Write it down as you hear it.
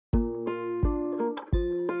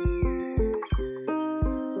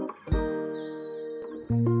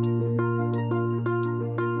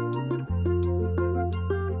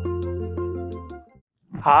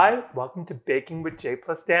Hi, welcome to Baking with Jay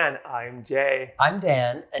plus Dan. I'm Jay. I'm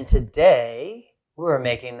Dan, and today we're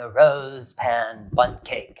making the rose pan bundt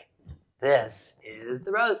cake. This is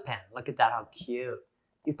the rose pan. Look at that, how cute.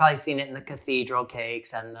 You've probably seen it in the cathedral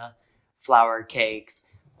cakes and the flower cakes.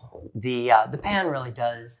 The pan really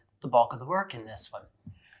does the bulk of the work in this one.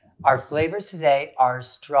 Our flavors today are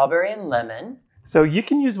strawberry and lemon. So you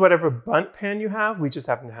can use whatever bundt pan you have. We just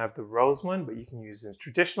happen to have the rose one, but you can use a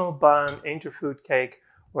traditional bun, angel food cake,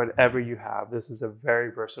 whatever you have. This is a very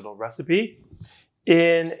versatile recipe.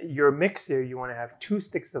 In your mixer, you want to have 2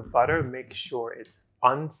 sticks of butter. Make sure it's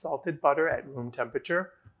unsalted butter at room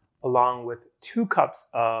temperature, along with 2 cups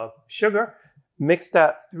of sugar. Mix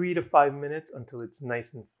that 3 to 5 minutes until it's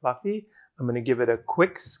nice and fluffy. I'm going to give it a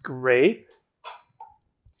quick scrape.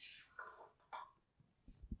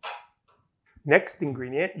 Next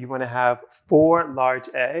ingredient, you want to have 4 large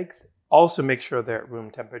eggs. Also make sure they're at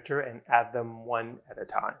room temperature and add them one at a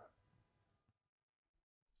time.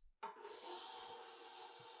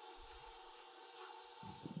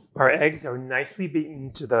 Our eggs are nicely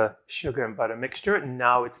beaten to the sugar and butter mixture. And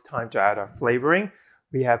now it's time to add our flavoring.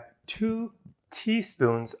 We have 2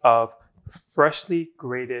 teaspoons of freshly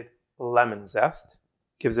grated lemon zest.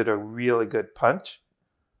 Gives it a really good punch.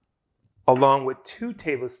 Along with 2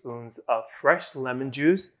 tablespoons of fresh lemon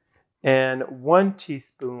juice and 1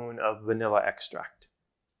 teaspoon of vanilla extract.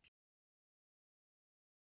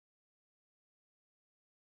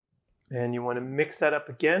 And you want to mix that up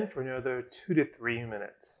again for another 2 to 3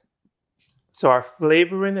 minutes. So our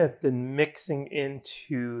flavoring has been mixing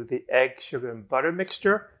into the egg, sugar, and butter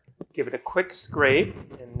mixture. Give it a quick scrape,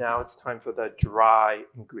 and now it's time for the dry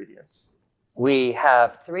ingredients. We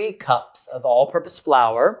have 3 cups of all-purpose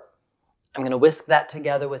flour. I'm going to whisk that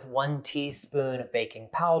together with 1 teaspoon of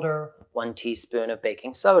baking powder, 1 teaspoon of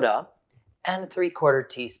baking soda, and 3/4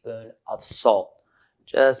 teaspoon of salt.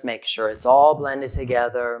 Just make sure it's all blended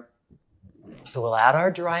together. So we'll add our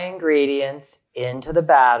dry ingredients into the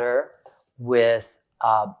batter with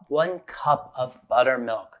 1 cup of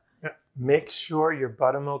buttermilk. Make sure your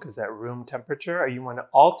buttermilk is at room temperature, or you want to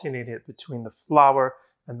alternate it between the flour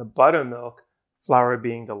and the buttermilk, flour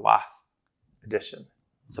being the last addition.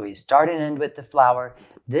 So we start and end with the flour.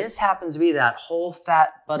 This happens to be that whole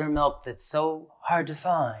fat buttermilk that's so hard to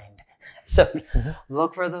find. So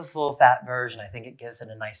look for the full fat version. I think it gives it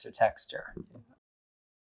a nicer texture.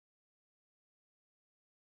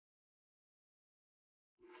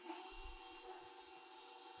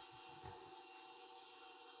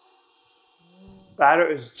 Batter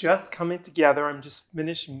is just coming together. I'm just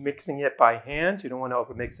finished mixing it by hand. You don't want to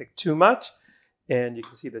overmix it too much. And you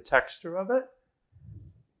can see the texture of it.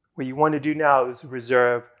 What you want to do now is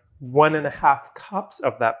reserve 1.5 cups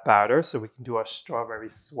of that batter so we can do our strawberry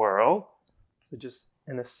swirl. So just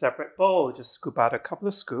in a separate bowl, just scoop out a couple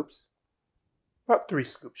of scoops. About 3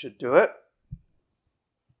 scoops should do it.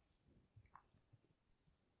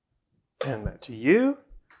 And that to you.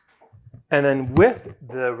 And then with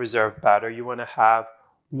the reserved batter, you want to have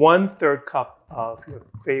 1/3 cup of your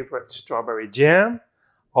favorite strawberry jam,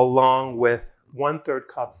 along with 1/3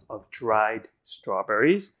 cups of dried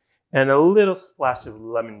strawberries, and a little splash of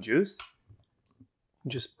lemon juice.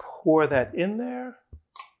 Just pour that in there.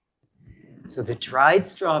 So the dried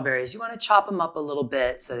strawberries, you want to chop them up a little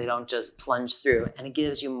bit so they don't just plunge through, and it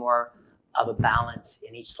gives you more of a balance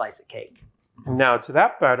in each slice of cake. Now to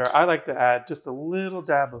that batter, I like to add just a little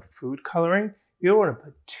dab of food coloring. You don't want to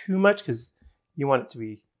put too much because you want it to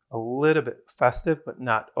be a little bit festive, but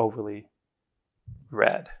not overly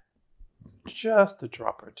red. So just a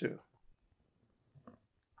drop or 2.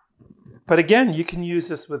 But again, you can use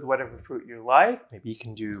this with whatever fruit you like. Maybe you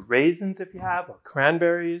can do raisins if you have, or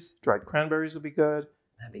cranberries. Dried cranberries would be good.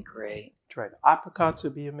 That'd be great. Dried apricots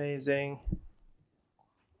would be amazing.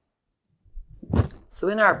 So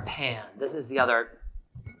in our pan, this is the other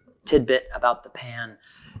tidbit about the pan.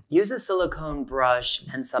 Use a silicone brush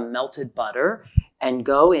and some melted butter and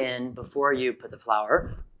go in before you put the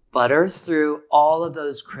flour. Butter through all of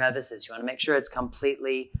those crevices. You want to make sure it's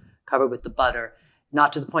completely covered with the butter,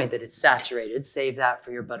 not to the point that it's saturated. Save that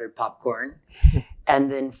for your buttered popcorn. And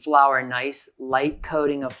then flour, a nice light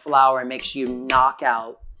coating of flour, and make sure you knock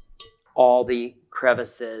out all the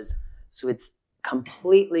crevices so it's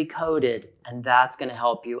completely coated, and that's going to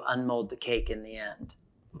help you unmold the cake in the end.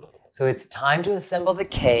 So it's time to assemble the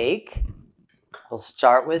cake. We'll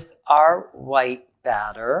start with our white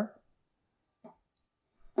batter.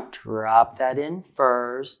 Drop that in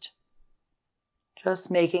first, just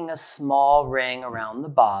making a small ring around the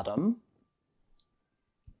bottom.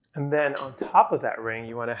 And then on top of that ring,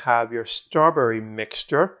 you want to have your strawberry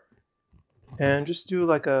mixture. and just do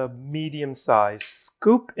like a medium-sized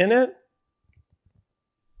scoop in it.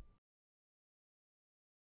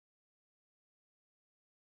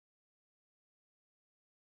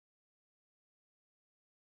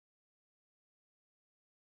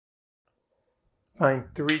 Find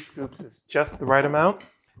 3 scoops is just the right amount.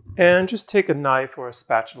 And just take a knife or a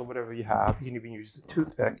spatula, whatever you have. You can even use a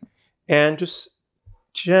toothpick. And just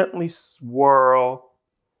gently swirl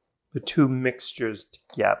the 2 mixtures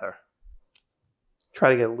together.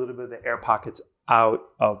 Try to get a little bit of the air pockets out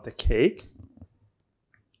of the cake.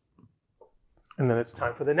 And then it's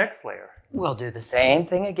time for the next layer. We'll do the same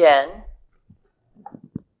thing again.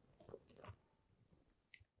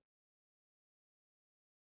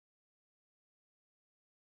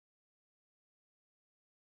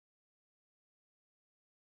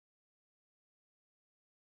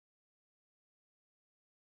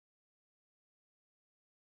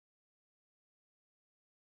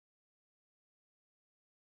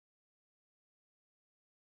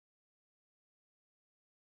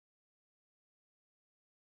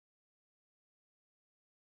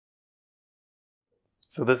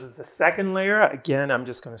 So this is the second layer. Again, I'm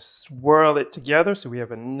just going to swirl it together so we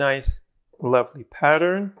have a nice, lovely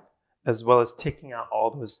pattern, as well as taking out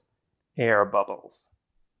all those air bubbles.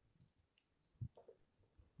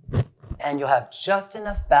 And you'll have just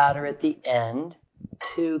enough batter at the end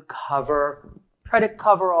to try to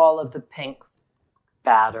cover all of the pink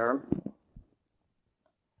batter.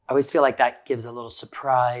 I always feel like that gives a little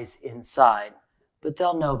surprise inside, but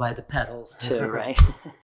they'll know by the petals too, right?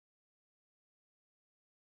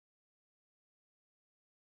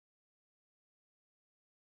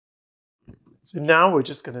 So now we're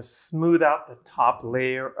just going to smooth out the top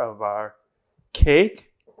layer of our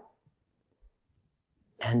cake.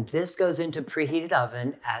 And this goes into preheated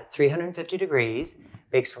oven at 350 degrees,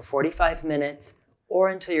 bakes for 45 minutes or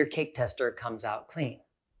until your cake tester comes out clean.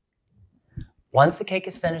 Once the cake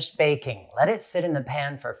is finished baking, let it sit in the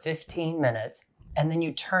pan for 15 minutes and then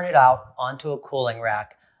you turn it out onto a cooling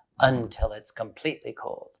rack until it's completely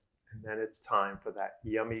cold. And then it's time for that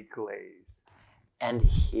yummy glaze. And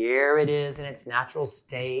here it is in its natural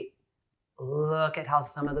state. Look at how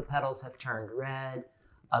some of the petals have turned red.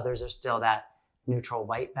 Others are still that neutral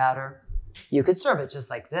white batter. You could serve it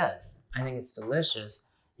just like this. I think it's delicious.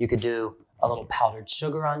 You could do a little powdered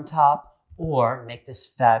sugar on top or make this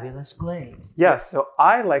fabulous glaze. Yes, so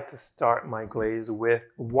I like to start my glaze with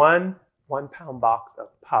one 1-pound box of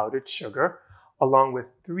powdered sugar, along with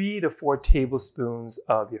 3 to 4 tablespoons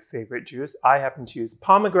of your favorite juice. I happen to use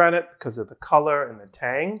pomegranate because of the color and the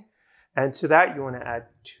tang. And to that, you want to add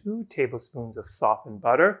 2 tablespoons of softened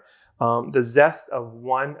butter, the zest of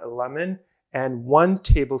 1 lemon, and 1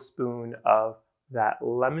 tablespoon of that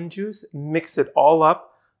lemon juice. Mix it all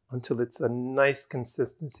up until it's a nice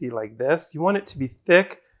consistency like this. You want it to be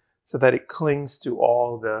thick so that it clings to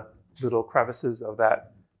all the little crevices of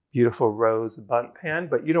that beautiful rose Bundt pan,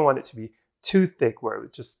 but you don't want it to be too thick where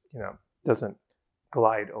it just, doesn't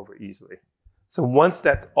glide over easily. So once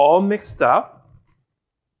that's all mixed up,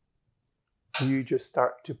 you just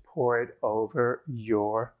start to pour it over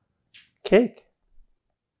your cake.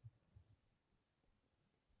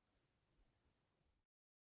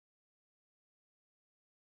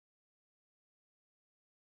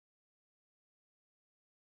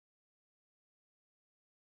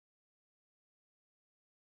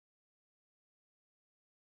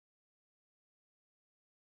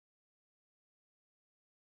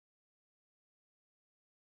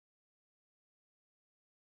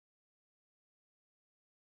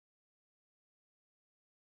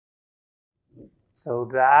 So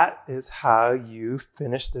that is how you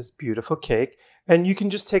finish this beautiful cake. And you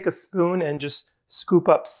can just take a spoon and just scoop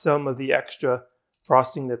up some of the extra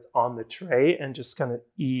frosting that's on the tray and just kind of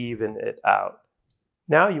even it out.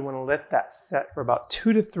 Now you want to let that set for about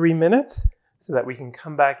 2 to 3 minutes so that we can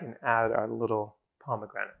come back and add our little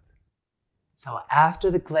pomegranates. So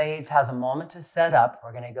after the glaze has a moment to set up,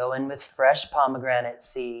 we're going to go in with fresh pomegranate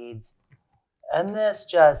seeds. And this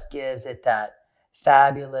just gives it that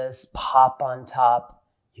fabulous pop on top.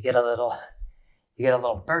 You get a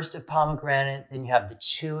little burst of pomegranate, then you have the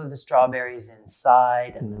chew of the strawberries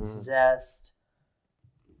inside and the zest.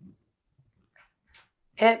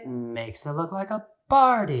 It makes it look like a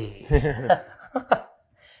party.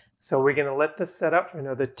 So we're going to let this set up for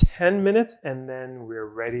another 10 minutes and then we're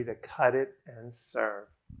ready to cut it and serve.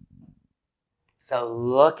 So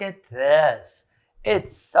look at this.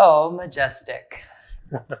 It's so majestic.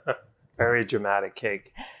 Very dramatic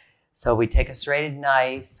cake. So we take a serrated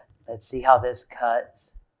knife. Let's see how this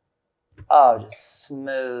cuts. Oh, just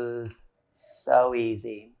smooth. So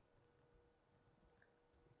easy.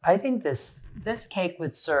 I think this cake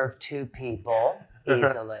would serve 2 people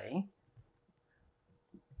easily.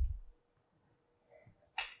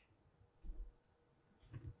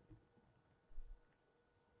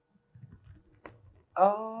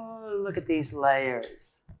 Oh, look at these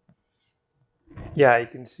layers. Yeah, you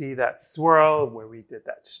can see that swirl where we did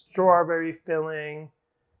that strawberry filling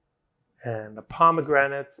and the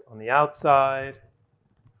pomegranates on the outside.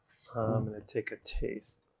 I'm going to take a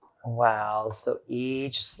taste. Wow, so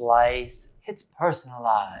each slice, it's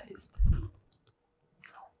personalized.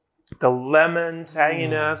 The lemon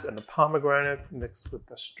tanginess and the pomegranate mixed with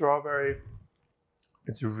the strawberry.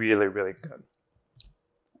 It's really, really good.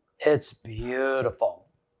 It's beautiful.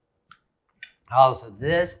 Also,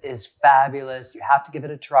 this is fabulous. You have to give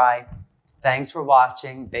it a try. Thanks for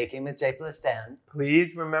watching Baking with Jay Dan.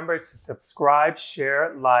 Please remember to subscribe,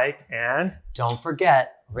 share, like, and don't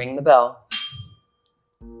forget, ring the bell